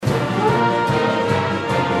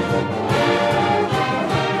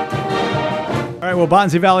right, well,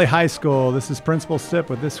 Bonsey Valley High School, this is Principal Sip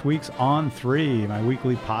with this week's On 3, my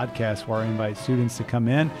weekly podcast where I invite students to come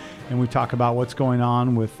in and we talk about what's going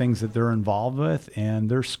on with things that they're involved with and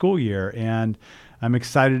their school year. And I'm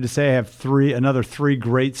excited to say I have another three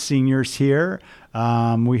great seniors here.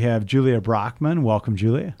 We have Julia Brockman. Welcome,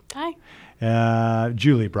 Julia. Hi.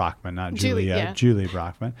 Julie Brockman, not Julia. Yeah. Julie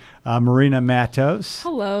Brockman. Marina Matos.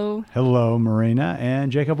 Hello. Hello, Marina.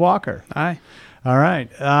 And Jacob Walker. Hi. All right.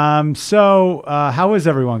 So how is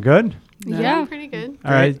everyone? Good? Yeah. Pretty good.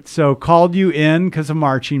 All right. So called you in because of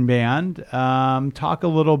marching band. Talk a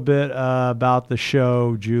little bit about the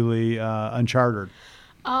show, Julie, Uncharted.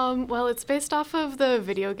 Well, it's based off of the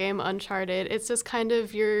video game Uncharted. It's just kind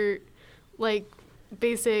of your,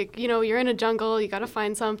 basic, you're in a jungle, you got to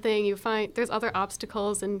find something, there's other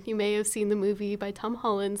obstacles, and you may have seen the movie by Tom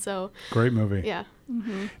Holland, so. Great movie. Yeah.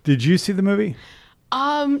 Mm-hmm. Did you see the movie?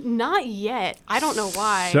 Not yet. I don't know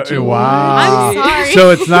why. Wow. I'm sorry.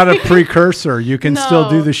 So it's not a precursor. You can still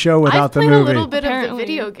do the show without the movie. I've played a little bit of the Apparently.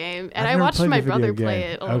 video game, and I've I never watched played my the video brother game. play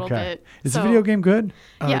it a little bit. Is the video game good?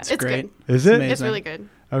 Oh, Yeah, it's it's great. good. Is it? amazing. It's really good.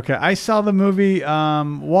 Okay, I saw the movie.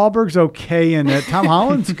 Wahlberg's okay in it. Tom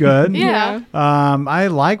Holland's good. Yeah. I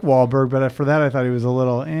like Wahlberg, but for that I thought he was a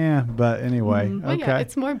little But anyway, Well, okay. yeah,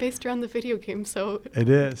 it's more based around the video game, so It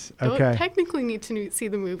is. don't Okay. technically need to see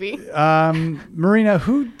the movie. Marina,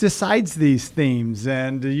 who decides these themes?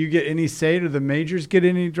 And do you get any say? Do the drum majors get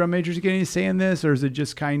any say in this? Or is it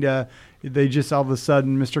just kind of, they just all of a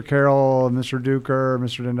sudden, Mr. Carroll, Mr. Duker,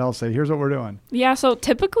 Mr. Dendell say, here's what we're doing? Yeah, so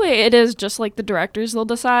typically it is just like the directors will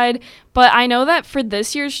decide. But I know that for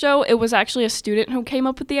this year's show, it was actually a student who came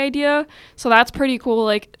up with the idea. So that's pretty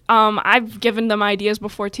cool. I've given them ideas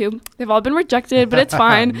before too. They've all been rejected, but it's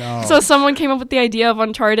fine. No. So someone came up with the idea of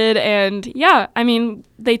Uncharted, and yeah, I mean,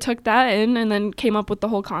 they took that in and then came up with the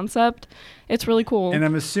whole concept. It's really cool. And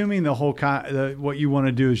I'm assuming the whole what you want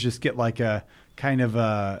to do is just get like a kind of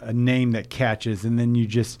a name that catches, and then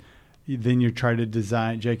you try to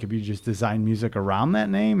design, Jacob, you just design music around that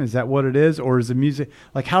name? Is that what it is? Or is the music,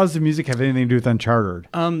 how does the music have anything to do with Uncharted?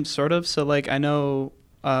 Sort of. So I know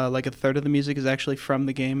a third of the music is actually from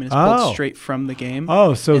the game and it's pulled straight from the game.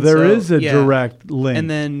 Oh, so there is a direct link. And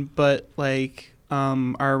then, but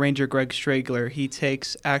our arranger Greg Stragler, he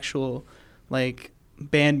takes actual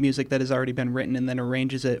band music that has already been written and then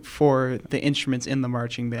arranges it for the instruments in the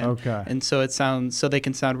marching band. Okay. And so they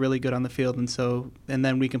can sound really good on the field, and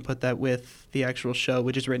then we can put that with the actual show,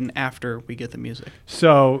 which is written after we get the music.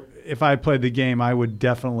 So if I played the game, I would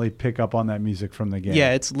definitely pick up on that music from the game.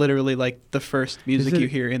 Yeah, it's literally the first music you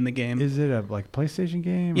hear in the game. Is it a PlayStation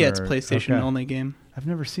game? Yeah, it's a PlayStation only game. I've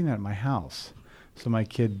never seen that in my house. So my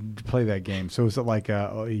kid play that game. So is it like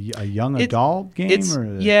a young adult game?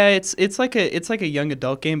 It's like a young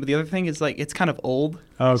adult game. But the other thing is it's kind of old.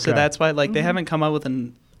 Okay. So that's why they haven't come out with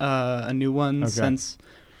a new one since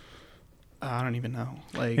I don't even know.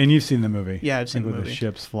 And you've seen the movie? Yeah, I've seen the movie. The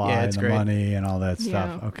ships fly and the great. money and all that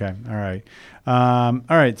stuff. Yeah. Okay. All right. All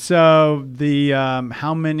right. So the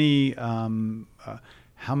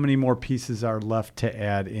how many more pieces are left to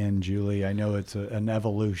add in, Julie? I know it's an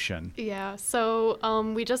evolution. Yeah, so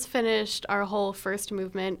we just finished our whole first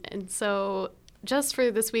movement, and so just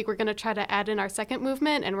for this week, we're going to try to add in our second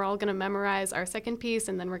movement, and we're all going to memorize our second piece,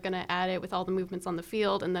 and then we're going to add it with all the movements on the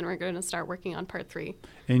field, and then we're going to start working on part 3.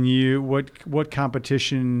 And what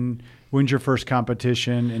competition? When's your first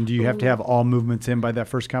competition? And do you have to have all movements in by that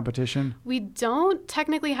first competition? We don't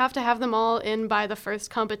technically have to have them all in by the first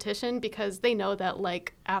competition because they know that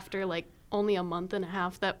after only a month and a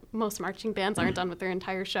half that most marching bands aren't done with their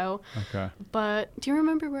entire show. Okay. But do you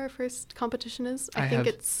remember where our first competition is? I think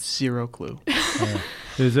it's zero clue.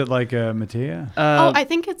 Is it like a Mattia? I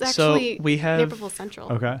think it's actually we have Naperville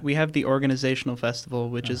Central. Okay. We have the organizational festival,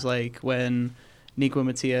 which is when Nico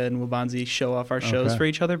Mattia and Wabanzi show off our shows for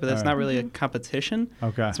each other, but that's not really a competition.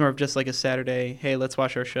 Okay. It's more of just a Saturday, hey, let's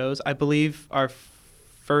watch our shows. I believe our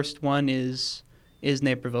first one is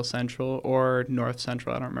Naperville Central or North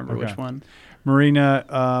Central. I don't remember which one.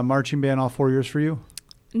 Marina, marching band all 4 years for you?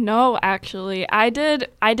 No, actually, I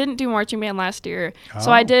didn't do marching band last year.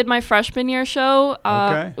 So I did my freshman year show.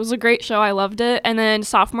 It was a great show. I loved it. And then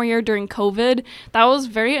sophomore year during COVID, that was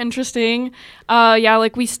very interesting.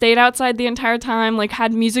 We stayed outside the entire time,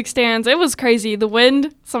 had music stands. It was crazy. The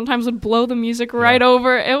wind sometimes would blow the music right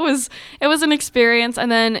over. It was an experience. And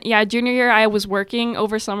then, junior year, I was working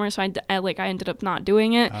over summer, so I ended up not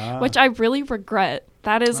doing it, which I really regret.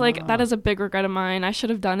 That is that is a big regret of mine. I should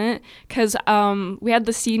have done it because we had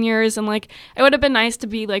the seniors and it would have been nice to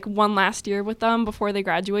be one last year with them before they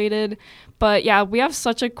graduated. But yeah, we have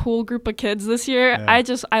such a cool group of kids this year. Yeah.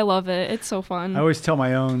 I love it. It's so fun. I always tell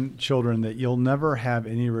my own children that you'll never have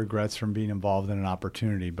any regrets from being involved in an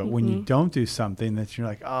opportunity. But when you don't do something that you're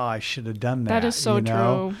like, oh, I should have done that. That is so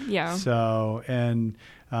true. Yeah. So, and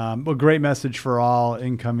a great message for all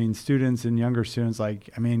incoming students and younger students.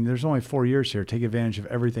 There's only 4 years here. Take advantage of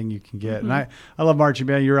everything you can get. And I love marching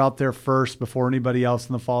band. You're out there first before anybody else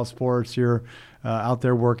in the fall sports. You're out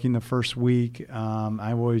there working the first week.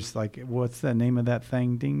 I always what's the name of that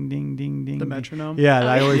thing? Ding, ding, ding, ding. The metronome? Yeah,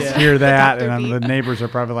 I always hear that. And the neighbors are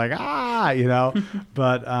probably like,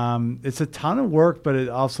 But it's a ton of work, but it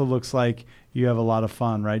also looks like you have a lot of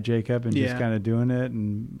fun, right, Jacob? And just kind of doing it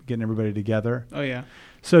and getting everybody together. Oh, yeah.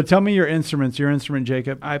 So tell me your instruments. Your instrument,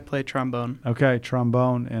 Jacob? I play trombone. Okay,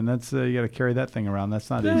 trombone. And that's you got to carry that thing around.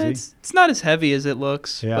 That's not easy. It's not as heavy as it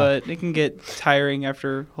looks, but it can get tiring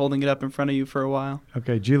after holding it up in front of you for a while.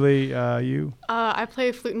 Okay, Julie, you? I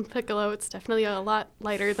play flute and piccolo. It's definitely a lot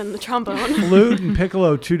lighter than the trombone. Flute and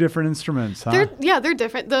piccolo, two different instruments, huh? They're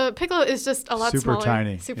different. The piccolo is just a lot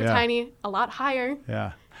smaller. Super tiny, a lot higher.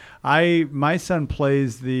 Yeah. My son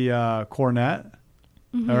plays the cornet.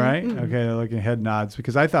 All right. Okay. They're looking head nods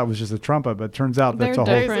because I thought it was just a trumpet, but it turns out that's a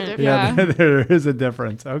whole. There is a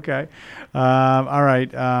difference. Okay. All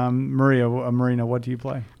right. Marina, what do you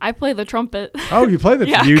play? I play the trumpet. Oh, you play the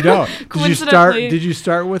you don't. Did you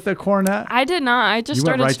start with the cornet? I did not. I just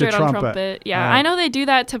started straight on trumpet. Yeah. I know they do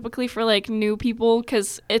that typically for new people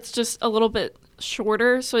because it's just a little bit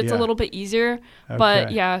shorter, so it's a little bit easier. Okay.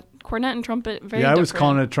 But yeah, cornet and trumpet, very different. I was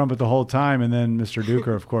calling it trumpet the whole time, and then Mr.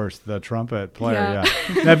 Duker, of course, the trumpet player. Yeah.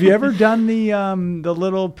 Now, have you ever done the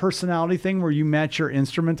little personality thing where you match your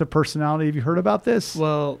instrument to personality? Have you heard about this?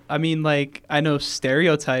 Well, I know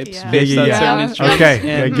stereotypes based on certain instruments.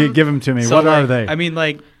 Okay, give them to me. So what are they?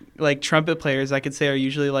 Like trumpet players, I could say, are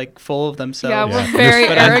usually full of themselves. Yeah, we're very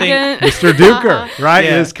arrogant. Mr. Duker, right?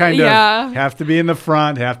 Is kind of have to be in the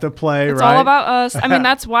front, have to play, it's right? It's all about us.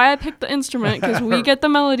 That's why I picked the instrument, because we get the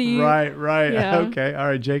melody. Right. Yeah. Okay. All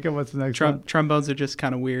right, Jacob, what's the next one? Trombones are just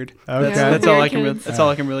kind of weird. Okay. That's all I can. That's all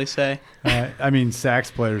I can really say.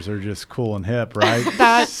 Sax players are just cool and hip, right?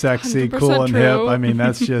 That's sexy, cool and true. hip.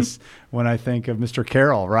 That's just when I think of Mr.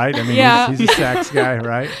 Carroll, right? He's a sax guy,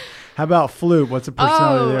 right? How about flute? What's the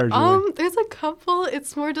personality there, Julie? There's a couple.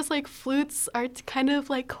 It's more just flutes are kind of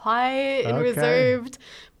quiet and reserved,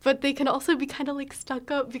 but they can also be kind of stuck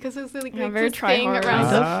up because there's very this thing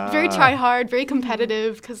around them. Very try hard, very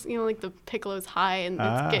competitive because the piccolo's high and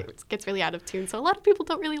it gets really out of tune. So a lot of people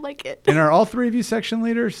don't really like it. And are all three of you section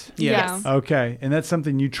leaders? Yes. Okay, and that's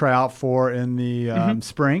something you try out for in the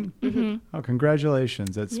spring? Mm-hmm. Oh,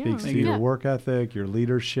 congratulations. That speaks to your work ethic, your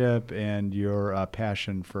leadership, and your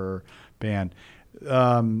passion for band.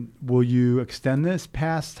 Will you extend this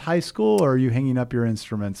past high school, or are you hanging up your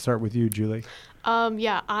instruments? Start with you, Julie.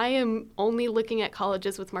 I am only looking at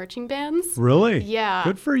colleges with marching bands. Really? Yeah.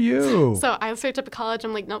 Good for you. So I searched up a college.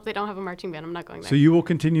 I'm like, nope, they don't have a marching band. I'm not going there. So you will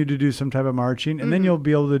continue to do some type of marching, and then you'll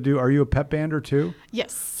be able to do, are you a pep bander too?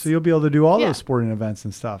 Yes. So you'll be able to do all those sporting events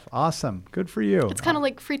and stuff. Awesome. Good for you. It's kind of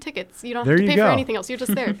like free tickets. You don't have to pay for anything else. You're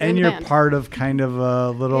just there. And you're part of kind of a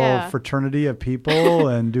little fraternity of people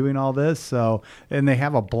and doing all this. So, and they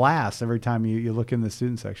have a blast every time you look in the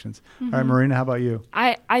student sections. All right, Marina, how about you?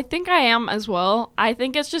 I think I am as well. I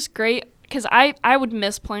think it's just great because I would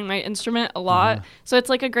miss playing my instrument a lot. So it's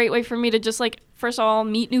a great way for me to just first of all,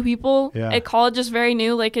 meet new people. At college is very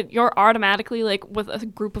new. You're automatically with a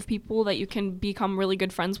group of people that you can become really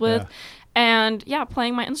good friends with. And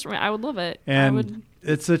playing my instrument, I would love it. And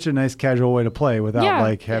it's such a nice casual way to play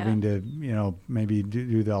without having to, maybe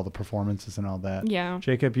do all the performances and all that. Yeah.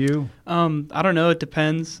 Jacob, you? I don't know. It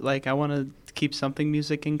depends. I want to keep something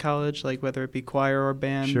music in college, whether it be choir or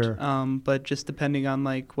band. Sure. But just depending on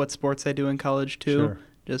what sports I do in college too.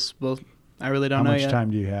 Sure. I really don't know yet. How much time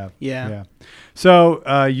do you have? Yeah.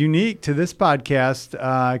 So unique to this podcast,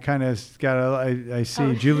 I kind of I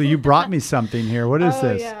see, Julie, you brought me something here. What is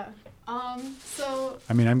this? Yeah.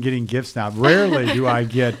 I'm getting gifts now. Rarely do I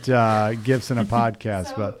get gifts in a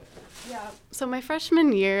podcast, but. So my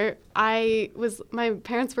freshman year, my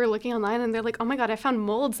parents were looking online and they're like, oh my God, I found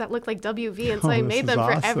molds that look like WV. And so I made them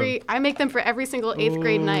I make them for every single 8th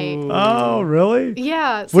grade night. Oh, really?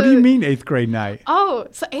 Yeah. What do you mean 8th grade night? Oh,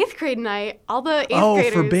 so 8th grade night, all the 8th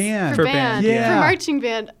graders. For band. For band. Yeah. For marching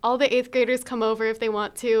band, all the 8th graders come over if they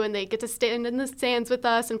want to and they get to stand in the stands with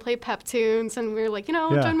us and play pep tunes. And we're like,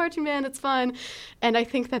 join marching band, it's fun. And I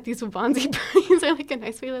think that these Wabanzi bunnies are a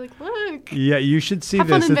nice way to look. Yeah, you should see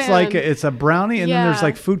this. It's a brownie, and then there's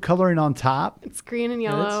like food coloring on top. It's green and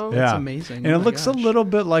yellow. That's amazing. And it looks a little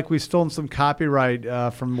bit like we've stolen some copyright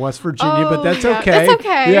from West Virginia, but that's okay. That's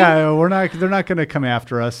okay. Yeah, they're not going to come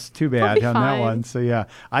after us. Too bad on that one. So yeah,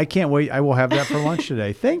 I can't wait. I will have that for lunch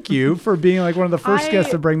today. Thank you for being like one of the first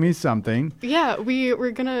guests to bring me something. Yeah,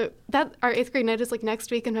 we're gonna our 8th grade night is like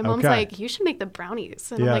next week, and my mom's like, you should make the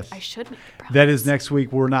brownies, and I'm like, I should make the brownies. That is next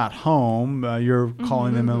week. We're not home. You're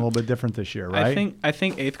calling them in a little bit different this year, right? I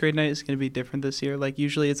think 8th grade night is going to be different this year. Like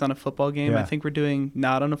usually it's on a football game. I think we're doing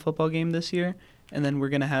not on a football game this year. And then we're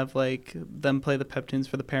going to have like them play the pep tunes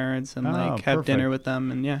for the parents and have dinner with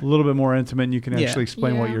them. And a little bit more intimate, and you can actually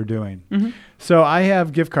explain what you're doing. So I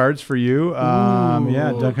have gift cards for you.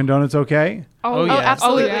 Dunkin' Donuts, okay? Oh yeah.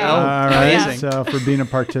 Absolutely. All right. Amazing. So for being a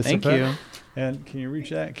participant. Thank you. And can you reach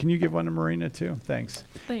that? Can you give one to Marina too? Thanks.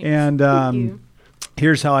 And Thank you.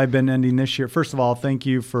 Here's how I've been ending this year. First of all, thank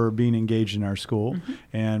you for being engaged in our school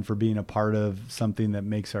and for being a part of something that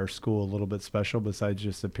makes our school a little bit special besides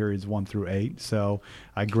just the periods 1 through 8. So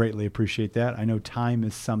I greatly appreciate that. I know time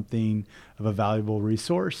is something of a valuable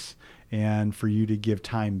resource, and for you to give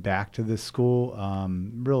time back to this school,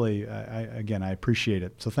 really, I appreciate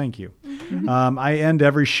it. So thank you. I end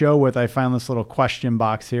every show with, I found this little question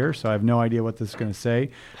box here, so I have no idea what this is going to say.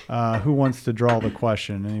 Who wants to draw the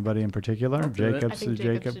question? Anybody in particular? Jacob should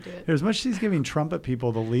do it. As much as he's giving trumpet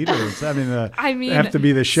people the leaders, I mean, they have to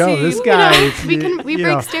be the show. This guy. We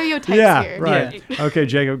break stereotypes here. Yeah, right. Yeah. Okay,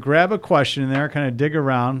 Jacob, grab a question in there, kind of dig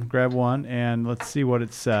around, grab one, and let's see what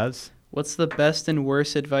it says. What's the best and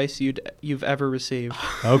worst advice you've ever received?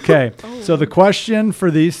 Okay. So the question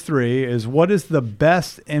for these three is, what is the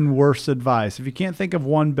best and worst advice? If you can't think of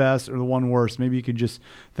one best or the one worst, maybe you could just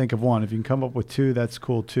think of one. If you can come up with two, that's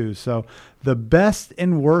cool too. So the best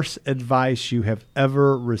and worst advice you have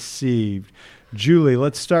ever received. Julie,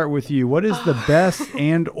 let's start with you. What is the best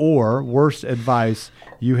and or worst advice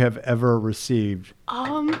you have ever received?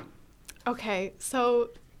 Okay, so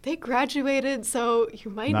they graduated, so you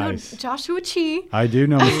might know Joshua Chi. I do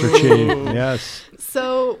know Mr. Chi, yes.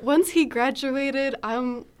 So once he graduated,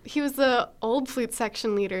 he was the old flute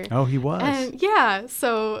section leader. Oh, he was? And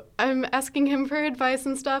so I'm asking him for advice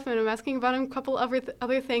and stuff, and I'm asking about him a couple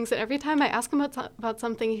other things, and every time I ask him about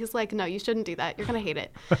something, he's like, no, you shouldn't do that. You're going to hate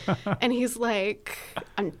it. And he's like,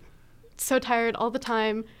 I'm so tired all the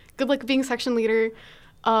time. Good luck being section leader.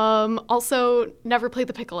 Also, never played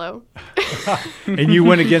the piccolo. And you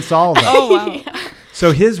went against all of them. Oh, wow. Yeah.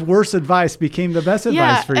 So his worst advice became the best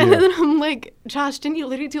advice for you. And then I'm like, Josh, didn't you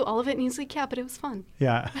literally do all of it? And he's like, yeah, but it was fun.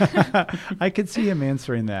 Yeah. I could see him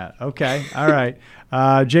answering that. Okay. All right.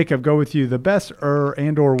 Jacob, go with you. The best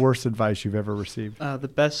and or worst advice you've ever received? The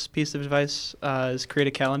best piece of advice is create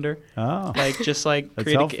a calendar. Oh. It's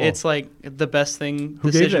like the best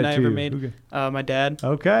decision I ever made. My dad.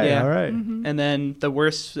 Okay. Yeah. All right. Mm-hmm. And then the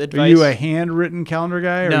worst advice. Are you a handwritten calendar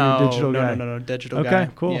guy or a digital guy? No, digital guy.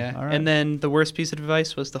 Okay, cool. Yeah. All right. And then the worst piece of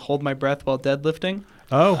advice was to hold my breath while deadlifting.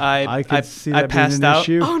 Oh, I could see that passed being an out.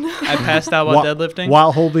 issue. Oh, no. I passed out while deadlifting.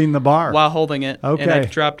 While holding the bar. While holding it. Okay. And I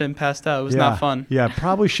dropped and passed out. It was not fun. Yeah,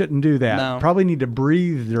 probably shouldn't do that. No. Probably need to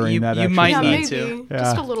breathe during that exercise. You might need maybe. to. Yeah.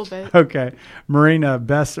 Just a little bit. Okay. Marina,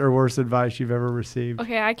 best or worst advice you've ever received?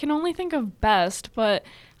 Okay, I can only think of best, but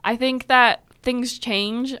I think that things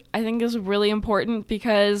change, I think is really important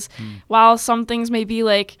because while some things may be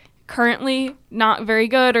like currently not very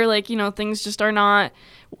good or like, things just are not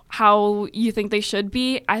how you think they should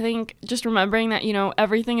be, I think just remembering that,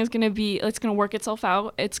 everything is going to it's going to work itself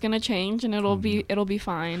out. It's going to change and it'll be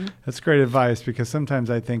fine. That's great advice because sometimes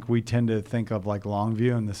I think we tend to think of like long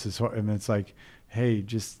view and it's like, hey,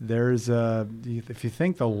 if you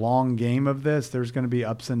think the long game of this, there's going to be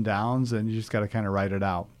ups and downs and you just got to kind of write it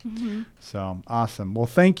out. Mm-hmm. So awesome. Well,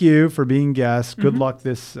 thank you for being guests. Good luck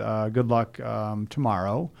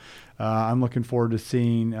tomorrow. I'm looking forward to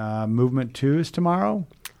seeing Movement 2 is tomorrow.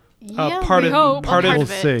 Part of we'll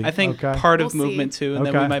see. I think part of Movement 2, and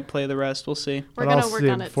then we might play the rest. We'll see. We're going to work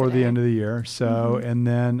on it before today. the end of the year. So, and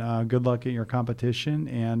then good luck at your competition,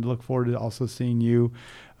 and look forward to also seeing you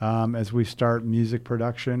as we start music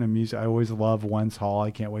production and music. I always love Wens Hall.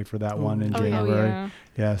 I can't wait for that one in January.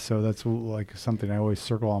 Yeah, so that's like something I always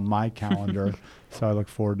circle on my calendar. So I look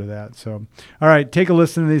forward to that. So, all right, take a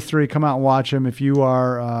listen to these three. Come out and watch them. If you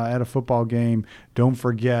are at a football game, don't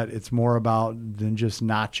forget it's more about than just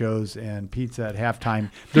nachos and pizza at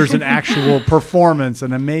halftime. There's an actual performance,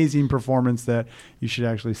 an amazing performance that you should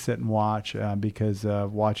actually sit and watch because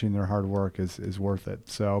watching their hard work is worth it.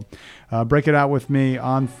 So break it out with me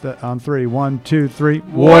on 3. 1, 2, 3.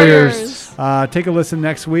 Warriors. Take a listen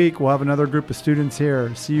next week. We'll have another group of students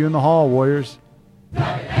here. See you in the hall, Warriors.